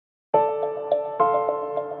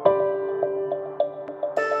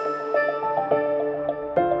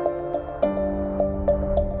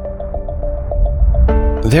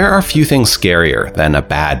There are few things scarier than a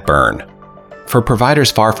bad burn. For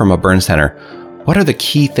providers far from a burn center, what are the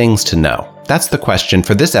key things to know? That's the question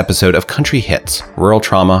for this episode of Country Hits, Rural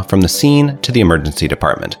Trauma from the Scene to the Emergency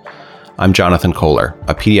Department. I'm Jonathan Kohler,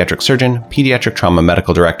 a pediatric surgeon, pediatric trauma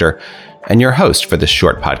medical director, and your host for this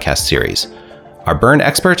short podcast series. Our burn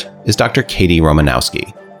expert is Dr. Katie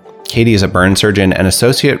Romanowski. Katie is a burn surgeon and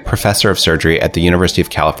associate professor of surgery at the University of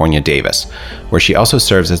California, Davis, where she also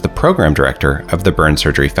serves as the program director of the Burn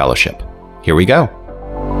Surgery Fellowship. Here we go.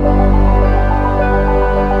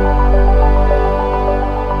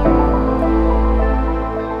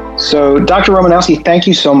 So, Dr. Romanowski, thank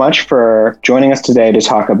you so much for joining us today to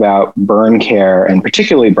talk about burn care, and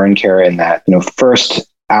particularly burn care in that first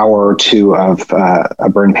hour or two of a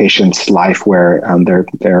burn patient's life where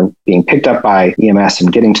they're being picked up by EMS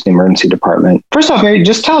and getting to the emergency department. First off, maybe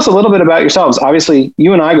just tell us a little bit about yourselves. Obviously,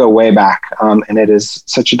 you and I go way back, and it is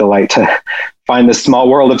such a delight to find this small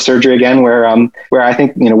world of surgery again, where I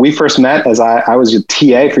think we first met as I was your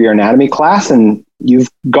TA for your anatomy class, and you've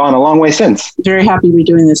gone a long way since. Very happy to be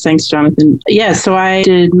doing this. Thanks, Jonathan. Yeah, so I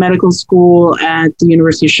did medical school at the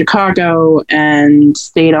University of Chicago and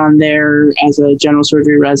stayed on there as a general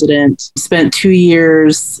surgery resident. Spent 2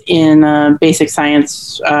 years in a basic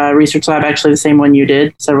science research lab, actually the same one you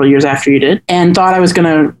did, several years after you did, and thought I was going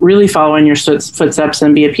to really follow in your footsteps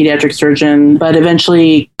and be a pediatric surgeon, but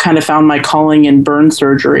eventually kind of found my calling in burn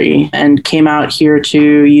surgery and came out here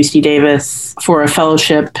to UC Davis for a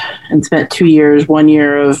fellowship and spent 2 years, 1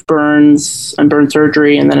 year of burns and burn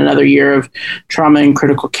surgery, and then another year of trauma and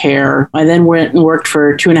critical care. I then went and worked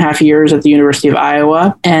for 2.5 years at the University of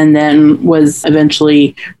Iowa, and then was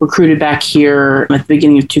eventually recruited back here at the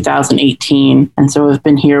beginning of 2018. And so I've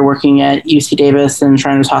been here working at UC Davis and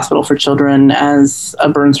Shriners Hospital for Children as a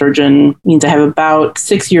burn surgeon. It means I have about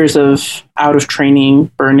 6 years of out of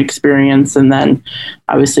training burn experience, and then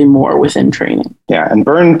obviously more within training. Yeah, and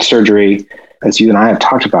burn surgery, as you and I have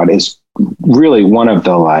talked about, is really one of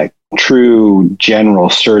the true general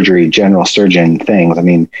surgeon things. I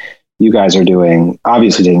mean, you guys are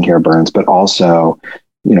obviously taking care of burns, but also,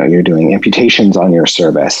 you're doing amputations on your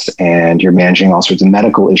service, and you're managing all sorts of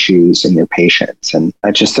medical issues in your patients. And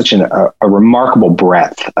that's just such a remarkable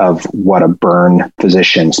breadth of what a burn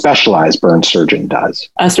physician, specialized burn surgeon does.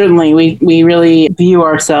 Certainly, we really view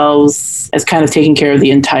ourselves as kind of taking care of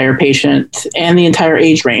the entire patient and the entire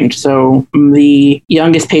age range. So the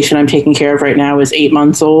youngest patient I'm taking care of right now is 8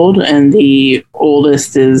 months old, and the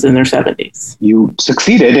oldest is in their 70s. You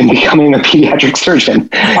succeeded in becoming a pediatric surgeon.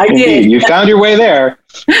 I did. You found your way there.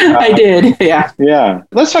 I did, yeah. Yeah.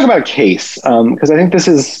 Let's talk about case, because I think this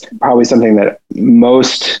is probably something that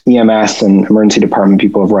most EMS and emergency department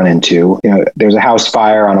people have run into. There's a house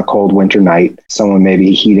fire on a cold winter night. Someone may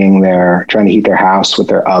be trying to heat their house with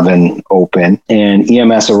their oven open, and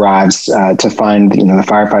EMS arrives to find, the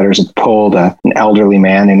firefighters have pulled an elderly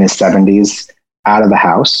man in his 70s out of the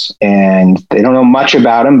house, and they don't know much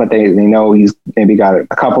about him, but they know he's maybe got a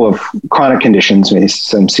couple of chronic conditions, maybe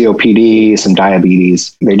some COPD, some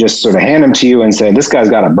diabetes. They just sort of hand him to you and say, this guy's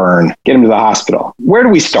got a burn, get him to the hospital. Where do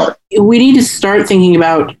we start? We need to start thinking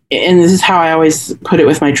about, and this is how I always put it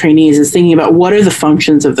with my trainees, is thinking about what are the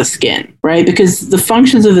functions of the skin, right? Because the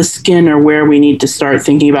functions of the skin are where we need to start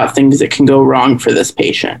thinking about things that can go wrong for this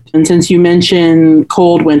patient. And since you mentioned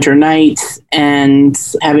cold winter nights, and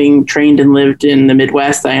having trained and lived in the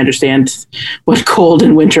Midwest, I understand what cold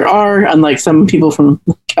and winter are, unlike some people from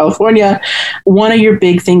California. One of your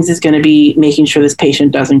big things is going to be making sure this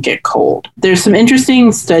patient doesn't get cold. There's some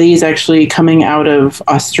interesting studies actually coming out of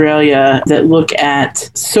Australia that look at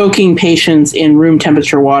soaking patients in room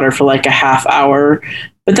temperature water for a half hour.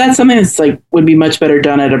 But that's something that's would be much better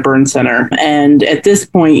done at a burn center. And at this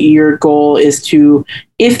point, your goal is to,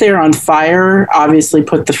 if they're on fire, obviously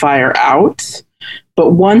put the fire out.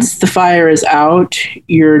 But once the fire is out,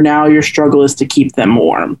 your struggle is to keep them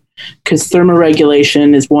warm, because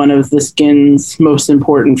thermoregulation is one of the skin's most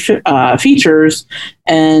important features.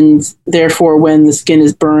 And therefore, when the skin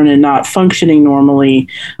is burned and not functioning normally,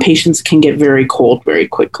 patients can get very cold very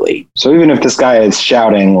quickly. So even if this guy is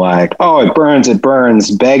shouting oh, it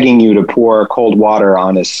burns, begging you to pour cold water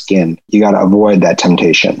on his skin, you got to avoid that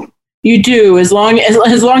temptation. You do, as long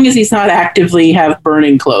as he's not actively have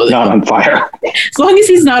burning clothing. Not on fire. As long as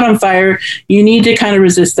he's not on fire, you need to kind of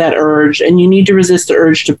resist that urge, and you need to resist the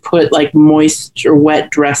urge to put moist or wet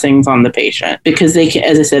dressings on the patient, because they can,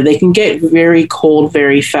 as I said, they can get very cold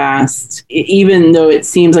very fast. Even though it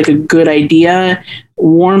seems like a good idea,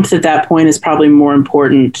 warmth at that point is probably more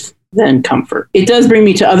important than comfort. It does bring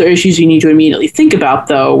me to other issues you need to immediately think about,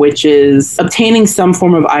 though, which is obtaining some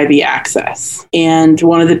form of IV access. And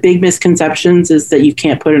one of the big misconceptions is that you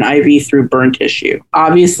can't put an IV through burn tissue.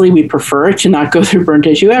 Obviously, we prefer to not go through burn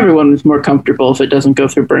tissue. Everyone is more comfortable if it doesn't go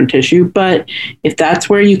through burn tissue. But if that's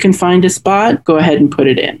where you can find a spot, go ahead and put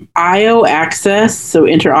it in. IO access, so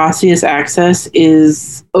interosseous access,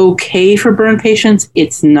 is okay for burn patients.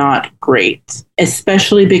 It's not great,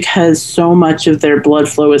 especially because so much of their blood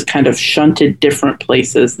flow is kind of shunted different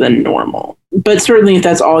places than normal. But certainly if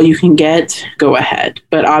that's all you can get, go ahead.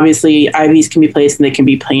 But obviously IVs can be placed and they can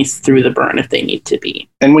be placed through the burn if they need to be.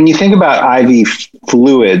 And when you think about IV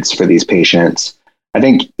fluids for these patients, I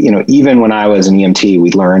think, even when I was an EMT,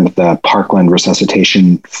 we learned the Parkland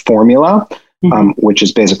resuscitation formula, which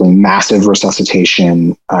is basically massive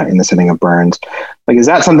resuscitation in the setting of burns. Like, is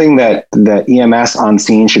that something that the EMS on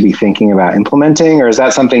scene should be thinking about implementing, or is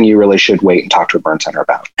that something you really should wait and talk to a burn center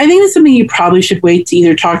about? I think it's something you probably should wait to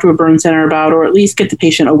either talk to a burn center about, or at least get the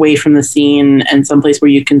patient away from the scene and someplace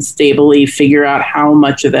where you can stably figure out how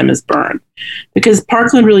much of them is burned. Because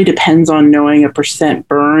Parkland really depends on knowing a percent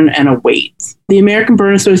burn and a weight. The American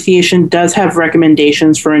Burn Association does have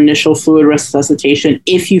recommendations for initial fluid resuscitation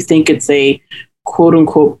if you think it's a quote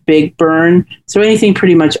unquote big burn. So anything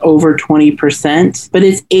pretty much over 20%, but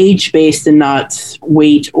it's age based and not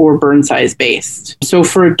weight or burn size based. So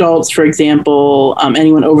for adults, for example,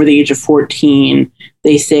 anyone over the age of 14,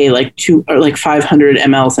 they say like 500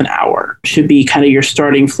 mLs an hour should be kind of your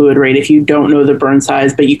starting fluid rate if you don't know the burn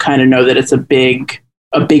size, but you kind of know that it's a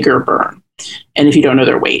bigger burn. And if you don't know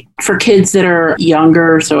their weight. For kids that are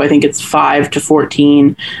younger, so I think it's 5 to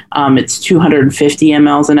 14, it's 250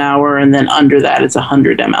 mLs an hour. And then under that, it's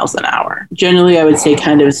 100 mLs an hour. Generally, I would say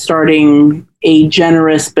kind of starting a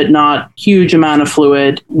generous but not huge amount of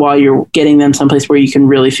fluid while you're getting them someplace where you can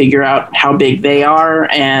really figure out how big they are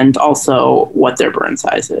and also what their burn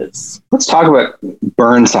size is. Let's talk about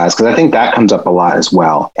burn size, because I think that comes up a lot as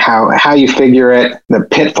well. How you figure it, the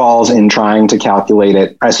pitfalls in trying to calculate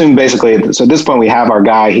it. I assume basically, so at this point we have our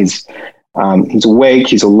guy, he's awake,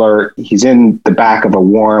 he's alert, he's in the back of a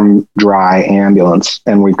warm, dry ambulance,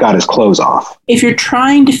 and we've got his clothes off. If you're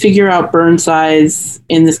trying to figure out burn size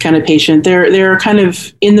in this kind of patient, there are kind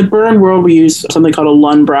of, in the burn world, we use something called a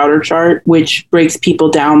Lund-Browder chart, which breaks people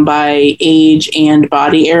down by age and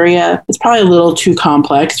body area. It's probably a little too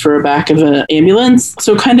complex for a back of an ambulance.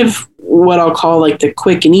 So kind of what I'll call like the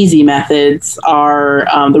quick and easy methods are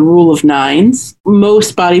the rule of nines.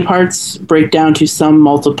 Most body parts break down to some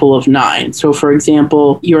multiple of 9. So for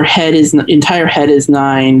example, your entire head is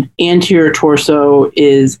 9, anterior torso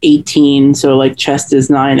is 18. So like chest is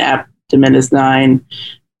 9, abdomen is 9.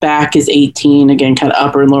 Back is 18. Again, kind of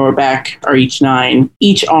upper and lower back are each 9.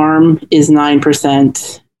 Each arm is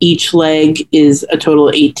 9%. Each leg is a total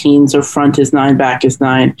of 18, so front is 9, back is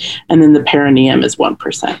 9, and then the perineum is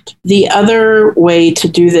 1%. The other way to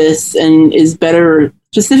do this, and is better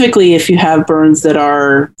specifically if you have burns that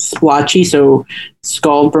are splotchy, so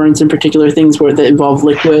scald burns in particular, things that involve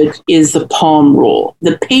liquid, is the palm rule.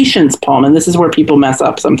 The patient's palm, and this is where people mess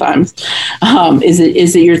up sometimes, is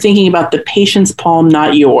that you're thinking about the patient's palm,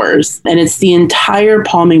 not yours. And it's the entire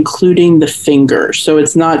palm, including the finger. So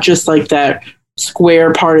it's not just like that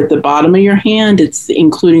square part at the bottom of your hand, it's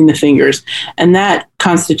including the fingers. And that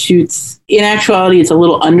constitutes, in actuality, it's a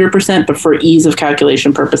little under percent, but for ease of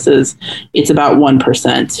calculation purposes, it's about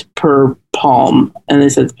 1% per palm. And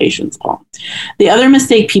this is patient's palm. The other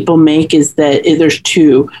mistake people make is that there's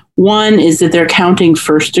two. One is that they're counting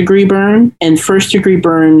first degree burn, and first degree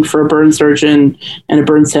burn for a burn surgeon and a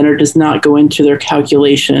burn center does not go into their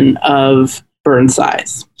calculation of burn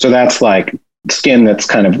size. So that's like skin that's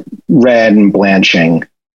kind of red and blanching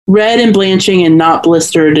and not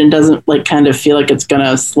blistered and doesn't like kind of feel like it's going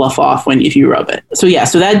to slough off if you rub it. So yeah,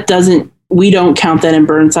 so that we don't count that in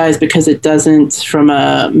burn size because it doesn't, from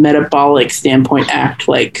a metabolic standpoint, act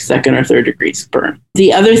like second or third degree burn.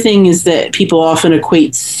 The other thing is that people often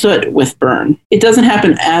equate soot with burn. It doesn't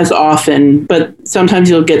happen as often, but sometimes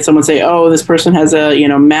you'll get someone say, oh, this person has a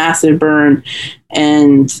massive burn.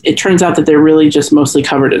 And it turns out that they're really just mostly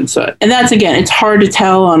covered in soot. And that's, again, it's hard to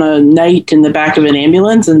tell on a night in the back of an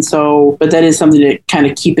ambulance. And so, but that is something to kind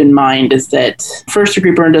of keep in mind, is that first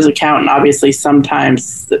degree burn doesn't count. And obviously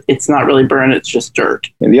sometimes it's not really burn, it's just dirt.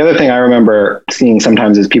 And the other thing I remember seeing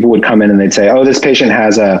sometimes is people would come in and they'd say, oh, this patient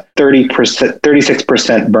has a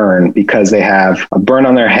 36% burn because they have a burn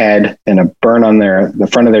on their head and a burn on the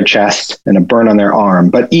front of their chest and a burn on their arm.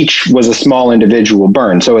 But each was a small individual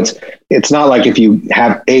burn. So it's not like if you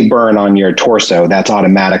have a burn on your torso, that's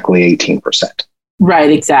automatically 18%. Right,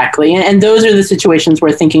 exactly. And those are the situations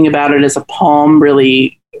where thinking about it as a palm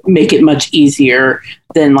really make it much easier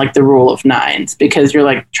than like the rule of nines, because you're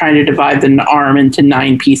like trying to divide the arm into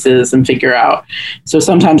 9 pieces and figure out. So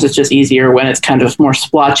sometimes it's just easier when it's kind of more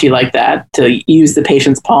splotchy like that to use the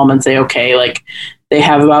patient's palm and say, okay, like they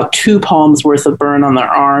have about 2 palms worth of burn on their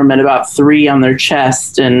arm and about 3 on their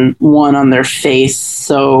chest and 1 on their face.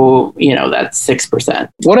 So, that's 6%.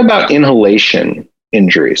 What about inhalation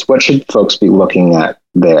injuries? What should folks be looking at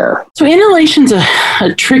there? So inhalation's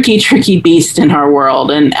a tricky beast in our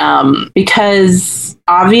world. And because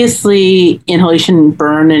obviously inhalation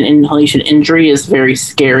burn and inhalation injury is very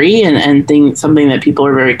scary and something that people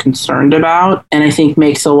are very concerned about. And I think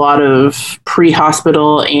makes a lot of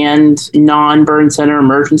pre-hospital and non-burn center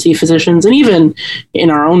emergency physicians, and even in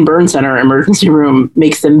our own burn center emergency room,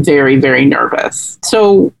 makes them very, very nervous.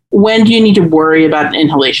 So when do you need to worry about an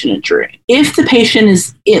inhalation injury? If the patient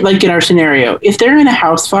is, like in our scenario, if they're in a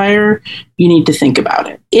house fire, you need to think about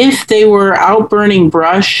it. If they were out burning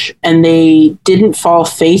brush and they didn't fall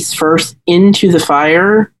face first into the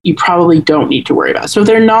fire, you probably don't need to worry about it. So if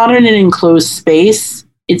they're not in an enclosed space,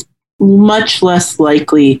 it's much less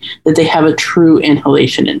likely that they have a true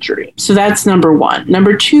inhalation injury. So that's number 1.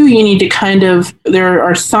 Number 2, you need to there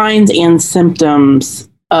are signs and symptoms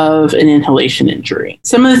of an inhalation injury.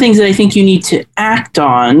 Some of the things that I think you need to act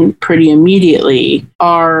on pretty immediately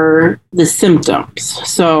are the symptoms.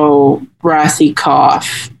 So brassy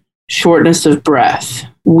cough, shortness of breath,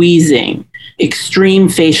 wheezing, extreme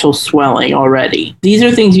facial swelling already. These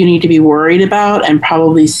are things you need to be worried about and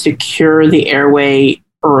probably secure the airway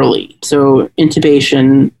early. So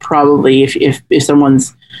intubation, probably if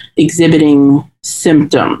someone's exhibiting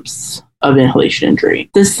symptoms of inhalation injury.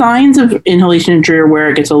 The signs of inhalation injury are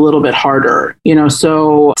where it gets a little bit harder.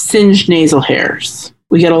 So singed nasal hairs.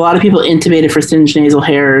 We get a lot of people intubated for singed nasal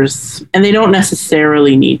hairs, and they don't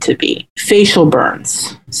necessarily need to be. Facial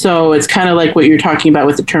burns. So it's kind of like what you're talking about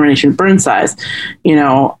with the termination burn size.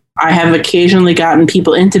 I have occasionally gotten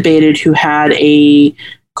people intubated who had a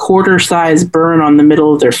quarter-size burn on the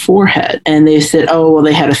middle of their forehead, and they said, oh, well,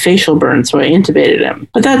 they had a facial burn, so I intubated them.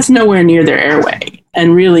 But that's nowhere near their airway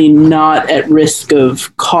and really not at risk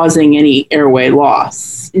of causing any airway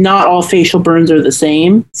loss. Not all facial burns are the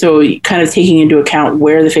same, so kind of taking into account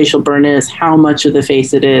where the facial burn is, how much of the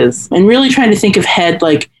face it is, and really trying to think ahead,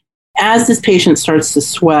 like, as this patient starts to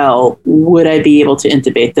swell, would I be able to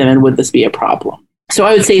intubate them, and would this be a problem? So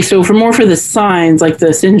I would say, for the signs, like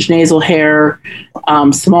the singed nasal hair,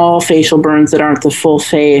 small facial burns that aren't the full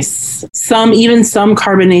face, even some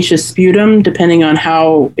carbonaceous sputum, depending on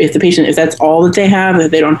if that's all that they have, if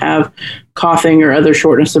they don't have coughing or other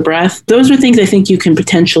shortness of breath. Those are things I think you can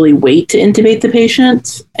potentially wait to intubate the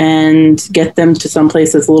patient and get them to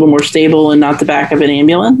someplace that's a little more stable and not the back of an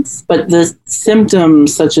ambulance. But the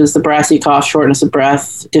symptoms such as the brassy cough, shortness of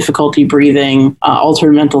breath, difficulty breathing,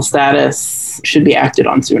 altered mental status should be acted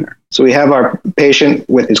on sooner. So we have our patient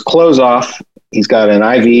with his clothes off. He's got an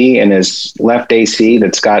IV in his left AC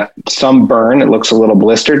that's got some burn. It looks a little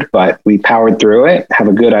blistered, but we powered through it, have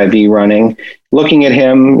a good IV running. Looking at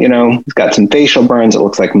him, he's got some facial burns. It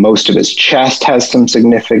looks like most of his chest has some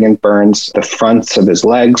significant burns. The fronts of his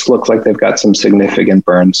legs look like they've got some significant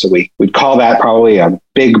burns. So we'd call that probably a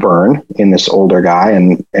big burn in this older guy,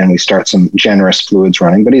 and we start some generous fluids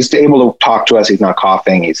running. But he's able to talk to us. He's not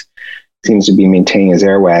coughing. He seems to be maintaining his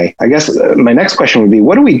airway. I guess my next question would be,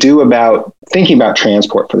 what do we do about thinking about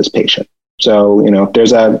transport for this patient? So, if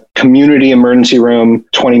there's a community emergency room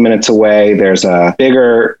 20 minutes away, there's a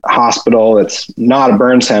bigger hospital that's not a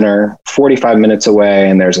burn center 45 minutes away,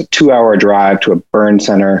 and there's a 2-hour drive to a burn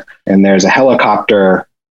center, and there's a helicopter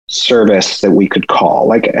service that we could call.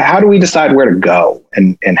 Like, how do we decide where to go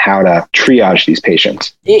and how to triage these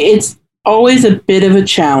patients? It's always a bit of a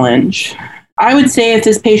challenge. I would say if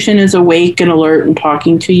this patient is awake and alert and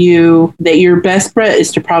talking to you, that your best bet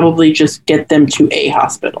is to probably just get them to a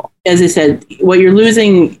hospital. As I said, what you're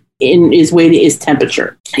losing is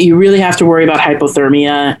temperature. You really have to worry about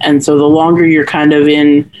hypothermia. And so the longer you're kind of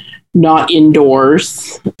not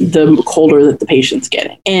indoors, the colder that the patient's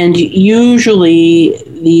getting. And usually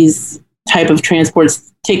these type of transports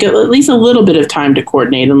take at least a little bit of time to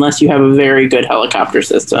coordinate, unless you have a very good helicopter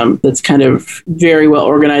system that's kind of very well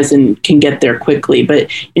organized and can get there quickly.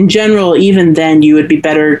 But in general, even then, you would be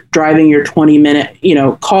better driving your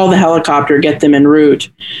 20-minute, call the helicopter, get them en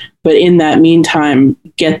route. But in that meantime,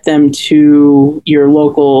 get them to your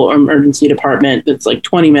local emergency department that's like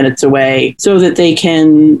 20 minutes away so that they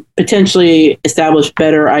can potentially establish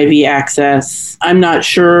better IV access. I'm not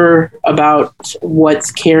sure about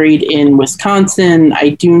what's carried in Wisconsin. I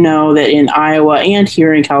do know that in Iowa and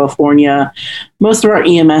here in California, most of our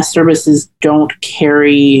EMS services don't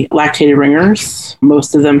carry lactated ringers.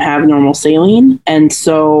 Most of them have normal saline. And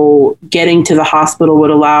so getting to the hospital would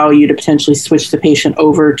allow you to potentially switch the patient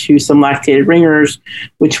over to some lactated ringers,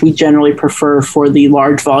 which we generally prefer for the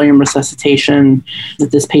large volume resuscitation that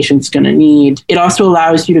this patient's going to need. It also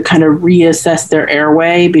allows you to kind of reassess their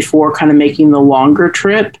airway before kind of making the longer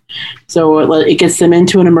trip. So it gets them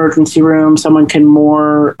into an emergency room. Someone can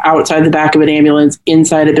moor outside the back of an ambulance,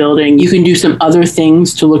 inside a building. You can do some other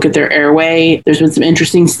things to look at their airway. There's been some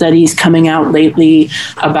interesting studies coming out lately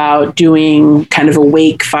about doing kind of a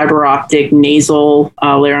wake fiber optic nasal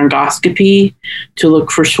laryngoscopy to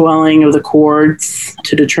look for swelling of the cords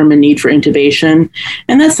to determine need for intubation.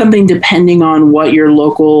 And that's something, depending on what your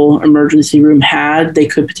local emergency room had, they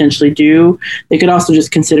could potentially do. They could also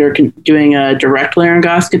just consider doing a direct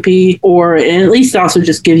laryngoscopy, or at least also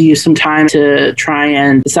just give you some time to try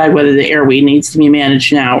and decide whether the airway needs to be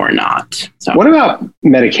managed now or not. So. What about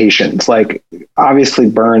medications? Like, obviously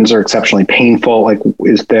burns are exceptionally painful. Like,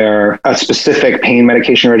 is there a specific pain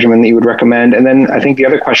medication regimen that you would recommend? And then I think the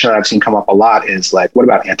other question that I've seen come up a lot is like, what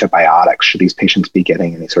about antibiotics? Should these patients be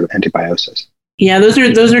getting any sort of antibiosis? Yeah, those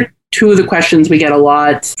are two of the questions we get a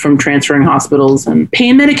lot from transferring hospitals. And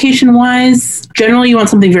pain medication wise, generally you want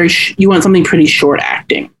something pretty short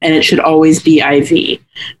acting, and it should always be IV.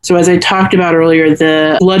 So as I talked about earlier,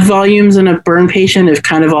 the blood volumes in a burn patient have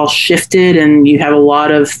kind of all shifted, and you have a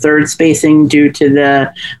lot of third spacing due to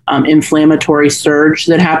the inflammatory surge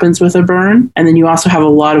that happens with a burn. And then you also have a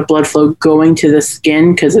lot of blood flow going to the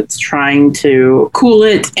skin because it's trying to cool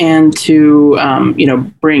it and to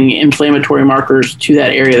bring inflammatory markers to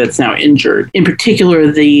that area that's now injured. In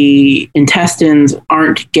particular, the intestines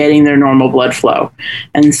aren't getting their normal blood flow.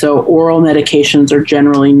 And so oral medications are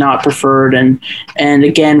generally not preferred. And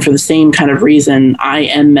again, for the same kind of reason,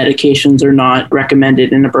 IM medications are not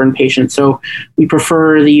recommended in a burn patient. So we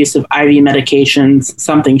prefer the use of IV medications,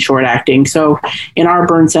 something short acting. So in our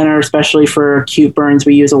burn center, especially for acute burns,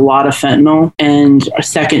 we use a lot of fentanyl, and a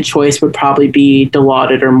second choice would probably be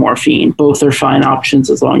Dilaudid or morphine. Both are fine options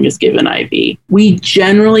as long as given IV. We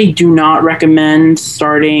generally do not recommend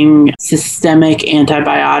starting systemic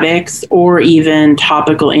antibiotics or even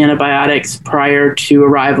topical antibiotics prior to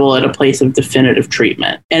arrival at a place of definitive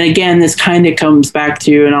treatment. And again, this kind of comes back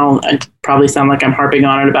to, and I probably sound like I'm harping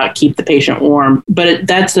on it about keep the patient warm, but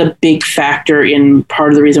that's a big factor in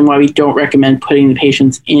part of the reason why we don't recommend putting the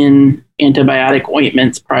patients in antibiotic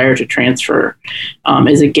ointments prior to transfer.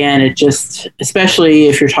 Is again, it just, especially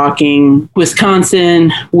if you're talking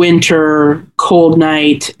Wisconsin, winter, cold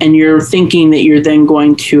night, and you're thinking that you're then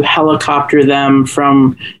going to helicopter them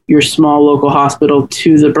from your small local hospital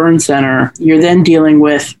to the burn center, you're then dealing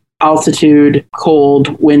with altitude,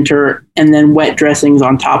 cold, winter, and then wet dressings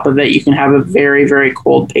on top of it. You can have a very, very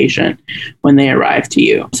cold patient when they arrive to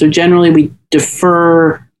you. So generally we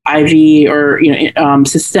defer IV or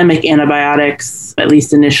systemic antibiotics, at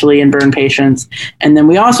least initially in burn patients. And then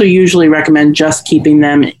we also usually recommend just keeping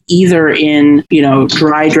them either in,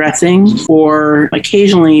 dry dressing, or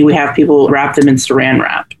occasionally we have people wrap them in saran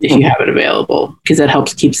wrap if you have it available, because that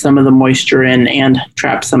helps keep some of the moisture in and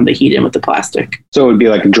trap some of the heat in with the plastic. So it would be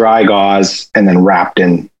like dry gauze and then wrapped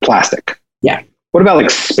in plastic. Yeah. What about like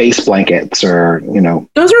space blankets or,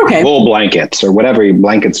 those are okay. Wool blankets or whatever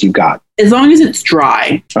blankets you've got? As long as it's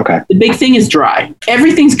dry. Okay. The big thing is dry.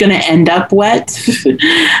 Everything's going to end up wet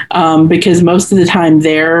because most of the time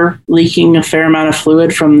they're leaking a fair amount of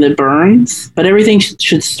fluid from the burns, but everything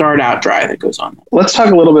should start out dry that goes on. Let's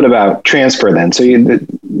talk a little bit about transfer then. So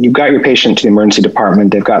you've got your patient to the emergency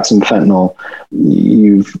department. They've got some fentanyl.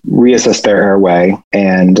 You've reassessed their airway.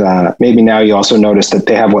 And maybe now you also notice that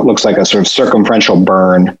they have what looks like a sort of circumferential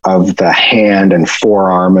burn of the hand and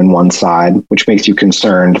forearm on one side, which makes you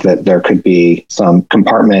concerned that there could be some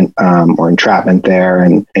compartment or entrapment there.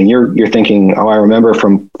 And you're thinking, I remember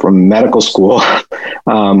from medical school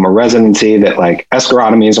or residency that like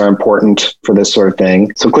escharotomies are important for this sort of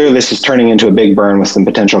thing. So clearly this is turning into a big burn with some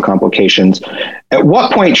potential complications. At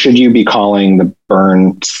what point should you be calling the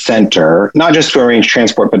burn center, not just to arrange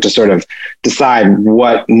transport, but to sort of decide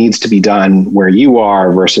what needs to be done where you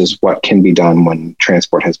are versus what can be done when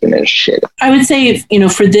transport has been initiated? I would say,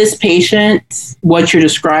 for this patient, what you're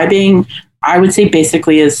describing, I would say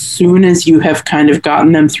basically as soon as you have kind of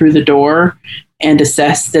gotten them through the door and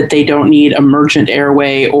assessed that they don't need emergent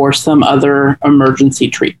airway or some other emergency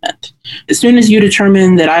treatment. As soon as you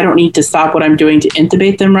determine that I don't need to stop what I'm doing to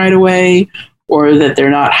intubate them right away, or that they're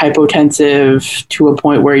not hypotensive to a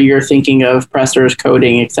point where you're thinking of pressors,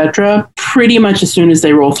 coding, etc., pretty much as soon as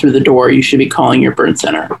they roll through the door, you should be calling your burn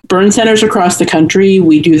center. Burn centers across the country,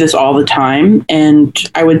 we do this all the time. And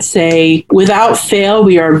I would say without fail,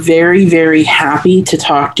 we are very, very happy to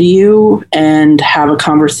talk to you and have a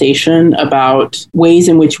conversation about ways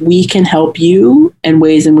in which we can help you and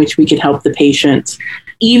ways in which we can help the patient,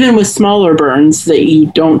 even with smaller burns that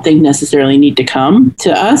you don't think necessarily need to come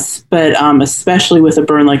to us, but especially with a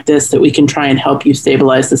burn like this, that we can try and help you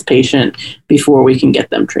stabilize this patient before we can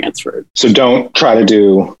get them transferred. So don't try to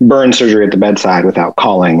do burn surgery at the bedside without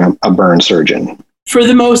calling a burn surgeon. For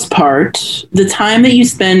the most part, the time that you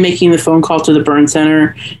spend making the phone call to the burn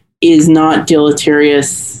center is not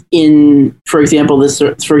deleterious in, for example, like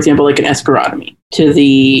an escharotomy to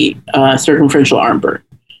the circumferential arm burn.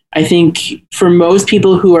 I think for most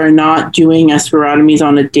people who are not doing escharotomies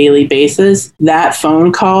on a daily basis, that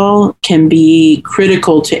phone call can be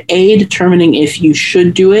critical to determining if you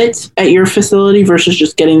should do it at your facility versus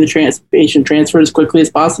just getting the patient transferred as quickly as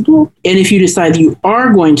possible. And if you decide you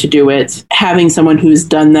are going to do it, having someone who's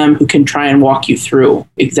done them who can try and walk you through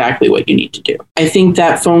exactly what you need to do. I think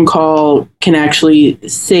that phone call can actually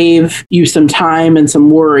save you some time and some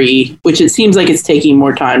worry, which it seems like it's taking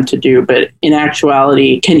more time to do, but in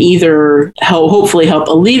actuality can either hopefully help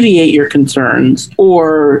alleviate your concerns,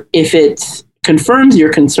 or if it confirms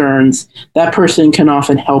your concerns, that person can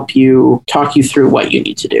often help you, talk you through what you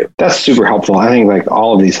need to do. That's super helpful. I think like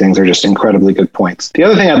all of these things are just incredibly good points. The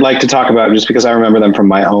other thing I'd like to talk about, just because I remember them from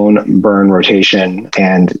my own burn rotation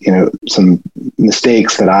and, some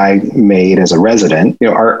mistakes that I made as a resident,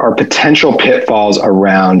 are potential pitfalls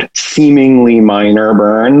around seemingly minor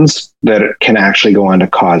burns that can actually go on to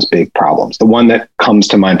cause big problems. The one that comes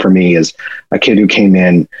to mind for me is a kid who came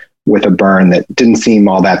in with a burn that didn't seem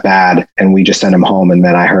all that bad, and we just sent him home. And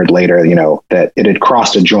then I heard later, that it had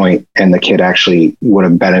crossed a joint, and the kid actually would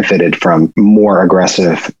have benefited from more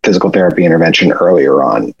aggressive physical therapy intervention earlier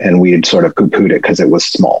on. And we had sort of poo-pooed it because it was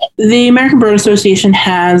small. The American Burn Association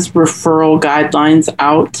has referral guidelines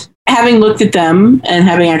out. Having looked at them and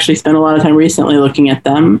having actually spent a lot of time recently looking at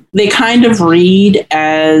them, they kind of read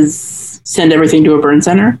as send everything to a burn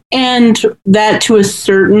center. And that to a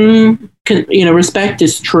certain respect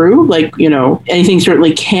is true. Like, anything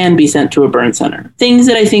certainly can be sent to a burn center. Things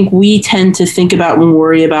that I think we tend to think about and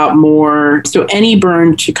worry about more. So any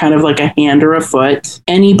burn to kind of like a hand or a foot,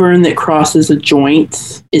 any burn that crosses a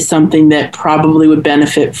joint is something that probably would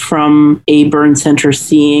benefit from a burn center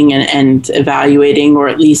seeing and evaluating, or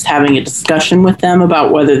at least having a discussion with them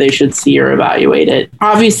about whether they should see or evaluate it.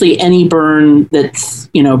 Obviously, any burn that's,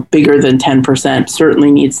 bigger than 10%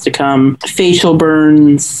 certainly needs to come. Facial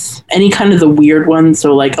burns, any kind of the weird ones,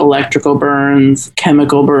 so like electrical burns,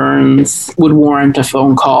 chemical burns, would warrant a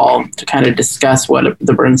phone call to kind of discuss what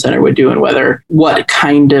the burn center would do and what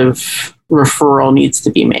kind of referral needs to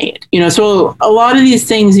be made. So a lot of these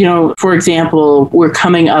things, for example, we're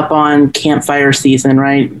coming up on campfire season,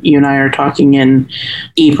 right? You and I are talking in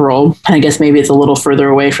April. I guess maybe it's a little further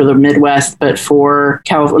away for the Midwest, but for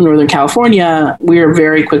Northern California, we are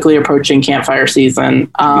very quickly approaching campfire season.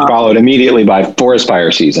 Followed immediately by forest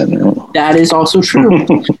fire season. That is also true.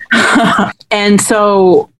 And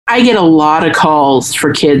so I get a lot of calls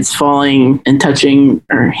for kids falling and touching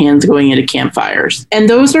or hands going into campfires. And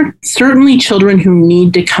those are certainly children who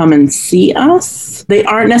need to come and see us. They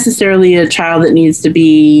aren't necessarily a child that needs to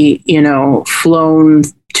be, flown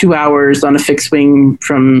 2 hours on a fixed wing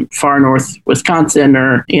from far north Wisconsin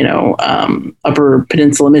or, upper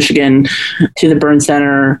peninsula Michigan to the burn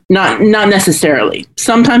center. Not necessarily.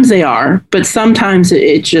 Sometimes they are, but sometimes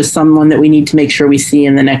it's just someone that we need to make sure we see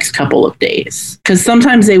in the next couple of days. Because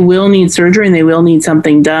sometimes they will need surgery and they will need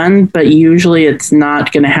something done, but usually it's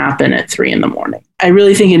not going to happen at 3 a.m. I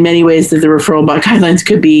really think in many ways that the referral guidelines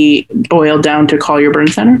could be boiled down to call your burn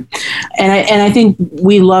center. And I think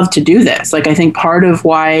we love to do this. Like, I think part of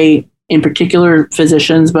why, in particular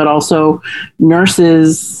physicians, but also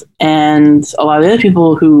nurses and a lot of the other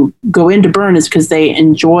people who go into burn is because they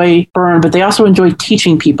enjoy burn, but they also enjoy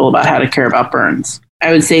teaching people about how to care about burns.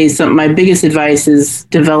 I would say my biggest advice is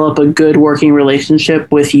develop a good working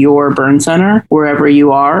relationship with your burn center, wherever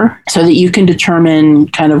you are, so that you can determine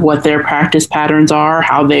kind of what their practice patterns are,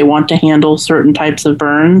 how they want to handle certain types of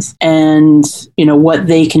burns, and, what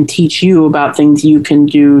they can teach you about things you can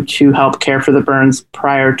do to help care for the burns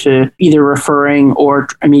prior to either referring or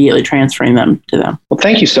immediately transferring them to them. Well,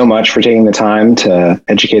 thank you so much for taking the time to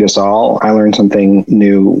educate us all. I learned something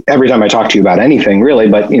new every time I talk to you about anything, really,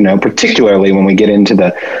 but, particularly when we get into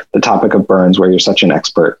into the topic of burns, where you're such an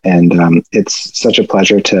expert. And it's such a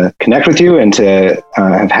pleasure to connect with you and to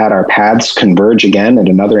have had our paths converge again at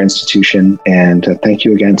another institution. And thank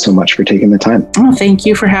you again so much for taking the time. Oh, thank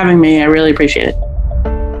you for having me. I really appreciate it.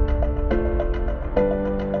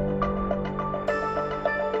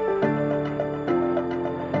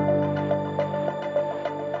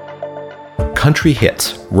 Country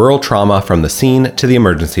Hits, Rural Trauma from the Scene to the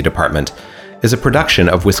Emergency Department, is a production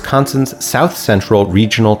of Wisconsin's South Central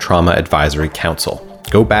Regional Trauma Advisory Council.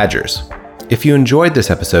 Go Badgers! If you enjoyed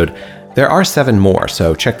this episode, there are 7 more,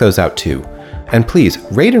 so check those out too. And please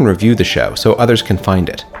rate and review the show so others can find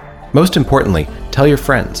it. Most importantly, tell your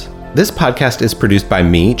friends. This podcast is produced by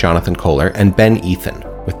me, Jonathan Kohler, and Ben Ethan,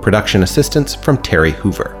 with production assistance from Terry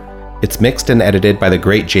Hoover. It's mixed and edited by the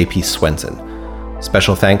great J.P. Swenson.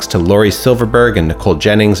 Special thanks to Lori Silverberg and Nicole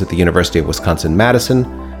Jennings at the University of Wisconsin-Madison,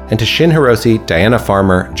 and to Shin Hiroshi, Diana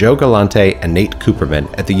Farmer, Joe Galante, and Nate Cooperman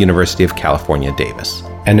at the University of California, Davis.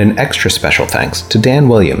 And an extra special thanks to Dan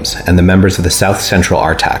Williams and the members of the South Central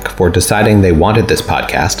RTAC for deciding they wanted this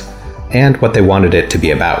podcast and what they wanted it to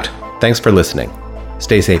be about. Thanks for listening.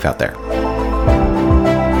 Stay safe out there.